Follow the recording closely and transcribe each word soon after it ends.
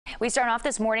We start off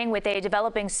this morning with a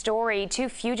developing story. Two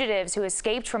fugitives who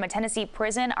escaped from a Tennessee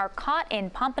prison are caught in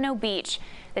Pompano Beach.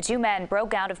 The two men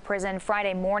broke out of prison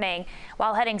Friday morning.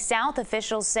 While heading south,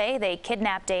 officials say they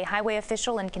kidnapped a highway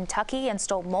official in Kentucky and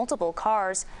stole multiple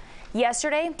cars.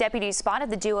 Yesterday, deputies spotted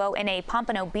the duo in a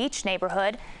Pompano Beach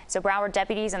neighborhood. So Broward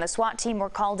deputies and the SWAT team were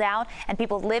called out, and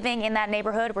people living in that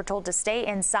neighborhood were told to stay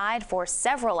inside for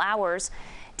several hours.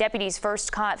 Deputies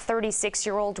first caught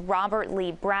 36-year-old Robert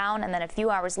Lee Brown, and then a few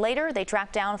hours later, they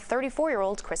tracked down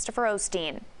 34-year-old Christopher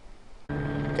Osteen.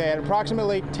 Okay, at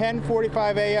approximately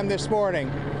 10:45 a.m. this morning,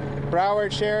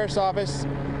 Broward Sheriff's Office,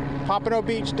 Pompano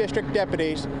Beach District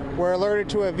deputies were alerted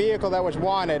to a vehicle that was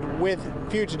wanted with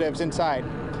fugitives inside.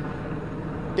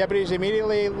 Deputies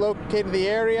immediately located the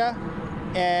area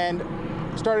and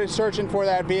started searching for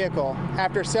that vehicle.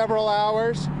 After several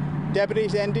hours,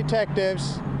 deputies and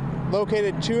detectives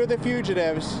located two of the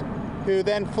fugitives who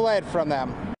then fled from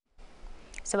them.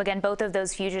 So again, both of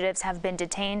those fugitives have been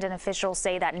detained, and officials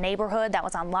say that neighborhood that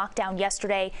was on lockdown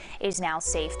yesterday is now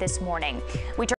safe this morning.